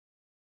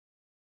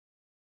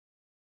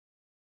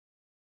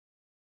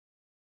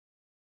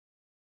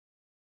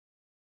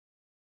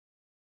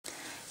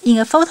In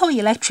a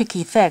photoelectric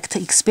effect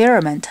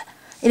experiment,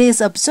 it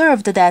is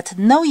observed that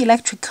no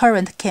electric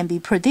current can be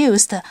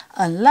produced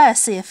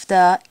unless if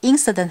the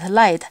incident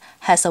light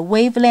has a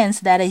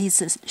wavelength that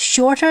is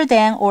shorter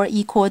than or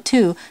equal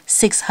to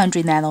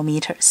 600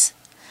 nanometers.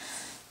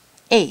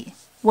 A.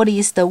 What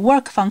is the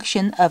work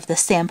function of the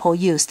sample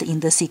used in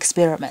this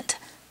experiment?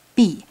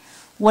 B.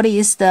 What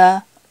is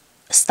the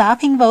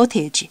stopping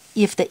voltage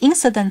if the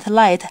incident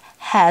light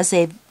has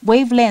a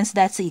wavelength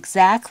that's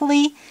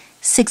exactly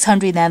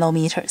 600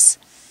 nanometers?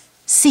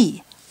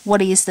 C.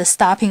 What is the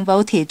stopping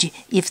voltage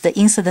if the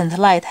incident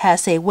light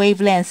has a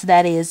wavelength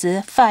that is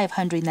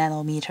 500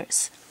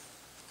 nanometers?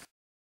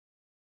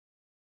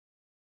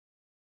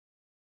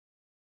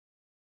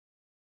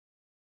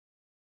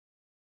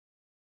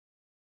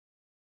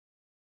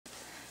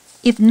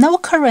 If no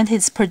current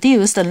is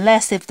produced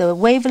unless if the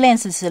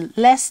wavelength is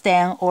less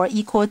than or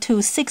equal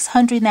to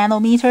 600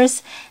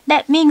 nanometers,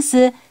 that means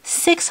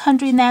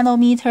 600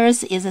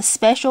 nanometers is a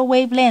special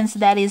wavelength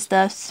that is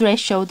the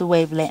threshold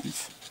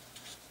wavelength.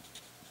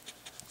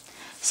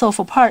 So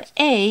for part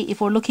A, if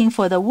we're looking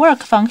for the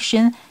work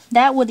function,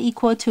 that would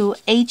equal to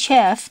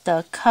HF,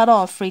 the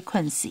cutoff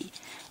frequency.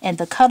 And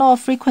the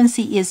cutoff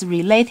frequency is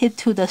related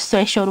to the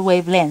threshold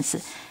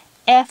wavelength.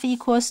 F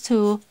equals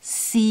to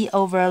C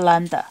over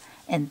lambda.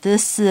 And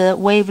this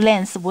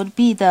wavelength would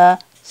be the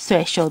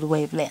threshold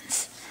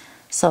wavelength.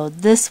 So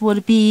this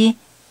would be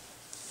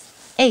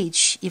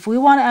H. If we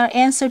want our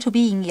answer to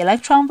be in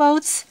electron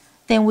volts,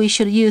 then we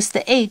should use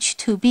the H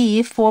to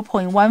be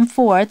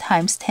 4.14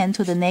 times 10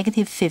 to the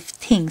negative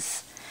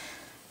 15th.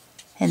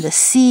 And the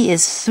C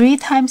is 3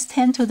 times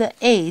 10 to the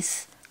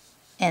 8th.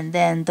 And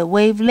then the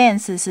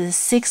wavelength is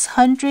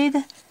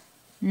 600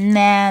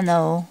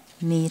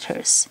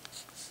 nanometers.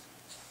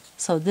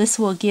 So this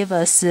will give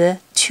us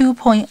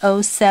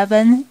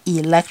 2.07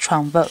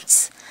 electron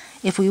volts.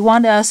 If we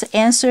want our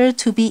answer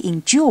to be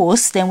in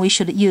joules, then we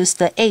should use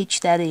the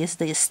H that is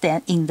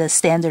in the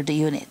standard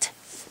unit.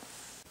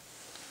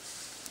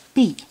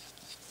 B.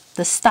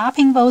 The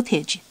stopping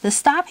voltage. The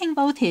stopping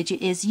voltage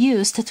is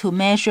used to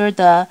measure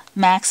the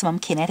maximum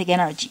kinetic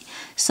energy.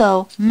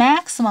 So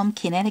maximum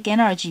kinetic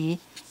energy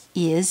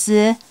is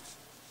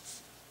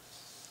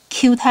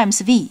Q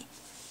times V.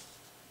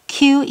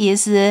 Q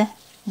is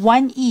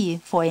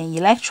 1e for an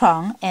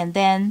electron, and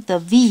then the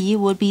V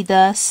would be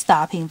the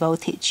stopping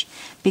voltage.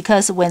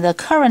 Because when the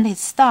current is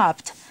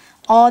stopped,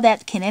 all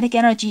that kinetic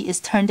energy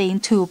is turned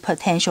into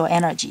potential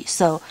energy.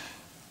 So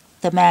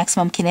the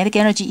maximum kinetic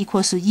energy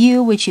equals to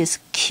U, which is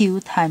Q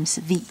times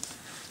V.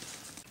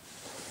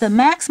 The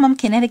maximum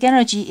kinetic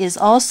energy is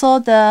also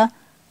the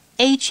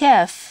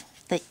HF,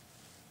 the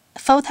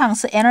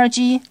photon's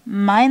energy,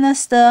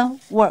 minus the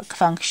work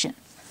function.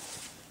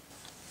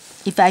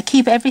 If I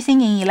keep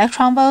everything in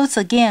electron volts,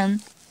 again,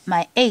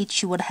 my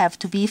H would have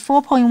to be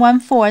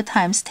 4.14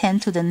 times 10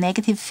 to the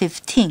negative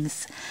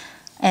 15th.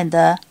 And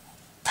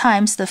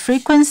times the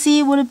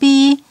frequency would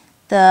be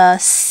the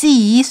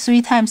C,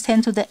 3 times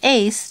 10 to the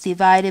 8th,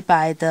 divided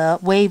by the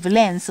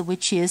wavelength,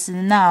 which is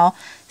now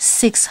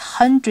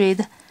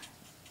 600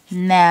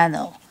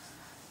 nano.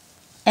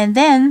 And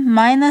then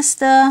minus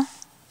the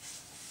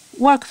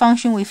work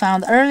function we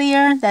found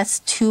earlier, that's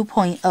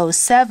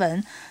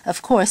 2.07.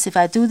 Of course, if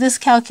I do this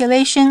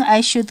calculation, I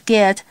should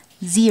get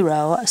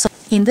 0. So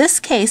in this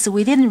case,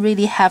 we didn't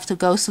really have to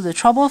go through the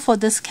trouble for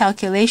this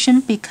calculation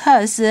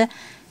because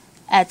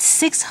at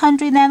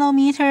 600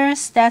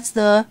 nanometers, that's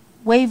the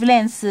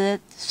wavelength,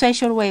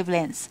 threshold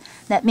wavelength.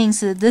 That means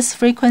this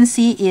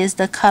frequency is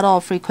the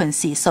cutoff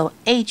frequency. So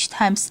H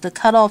times the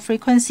cutoff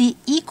frequency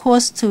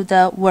equals to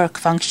the work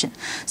function.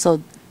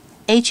 So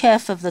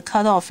HF of the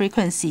cutoff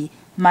frequency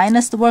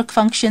minus the work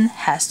function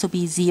has to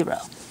be 0.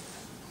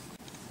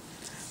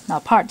 Now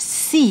part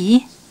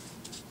C,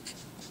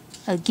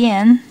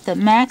 again, the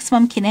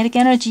maximum kinetic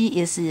energy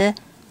is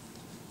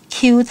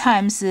Q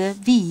times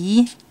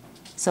V,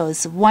 so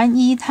it's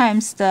 1e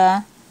times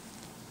the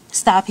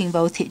stopping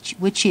voltage,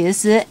 which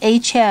is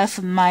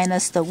HF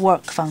minus the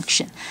work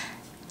function.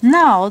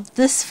 Now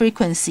this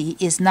frequency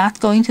is not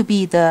going to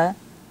be the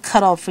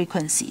cutoff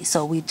frequency,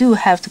 so we do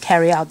have to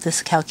carry out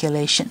this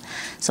calculation.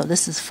 So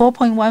this is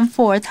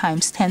 4.14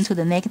 times 10 to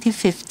the negative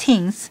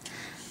 15th.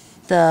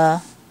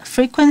 The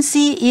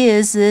frequency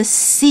is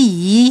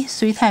C,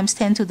 3 times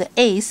 10 to the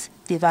 8th,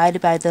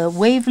 divided by the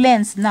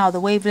wavelength. Now the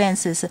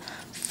wavelength is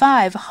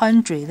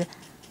 500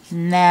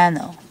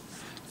 nano.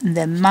 And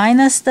then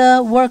minus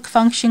the work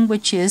function,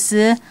 which is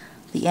the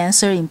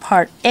answer in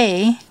part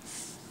A,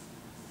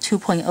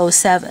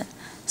 2.07.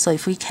 So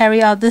if we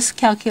carry out this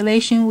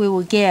calculation, we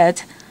will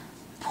get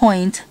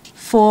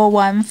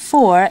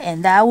 0.414,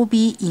 and that will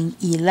be in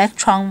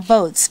electron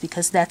volts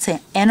because that's an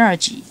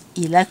energy,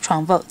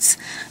 electron volts.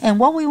 And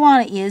what we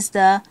want is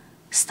the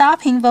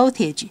stopping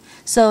voltage.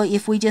 So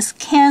if we just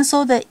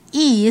cancel the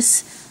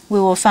E's, we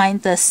will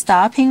find the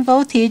stopping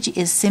voltage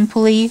is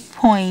simply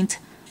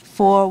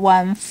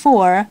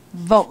 0.414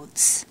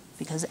 volts,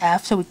 because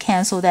after we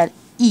cancel that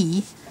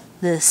E,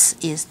 this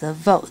is the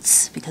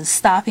volts, because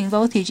stopping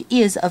voltage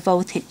is a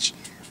voltage.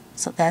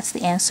 So that's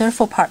the answer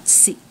for part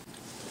C.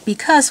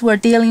 because we're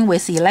dealing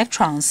with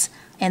electrons,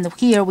 and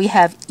here we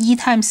have E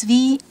times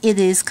V, it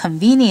is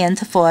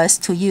convenient for us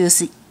to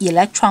use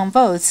electron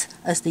volts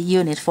as the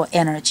unit for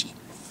energy.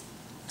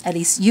 At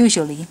least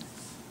usually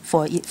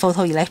for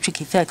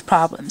photoelectric effect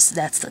problems,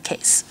 that's the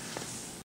case.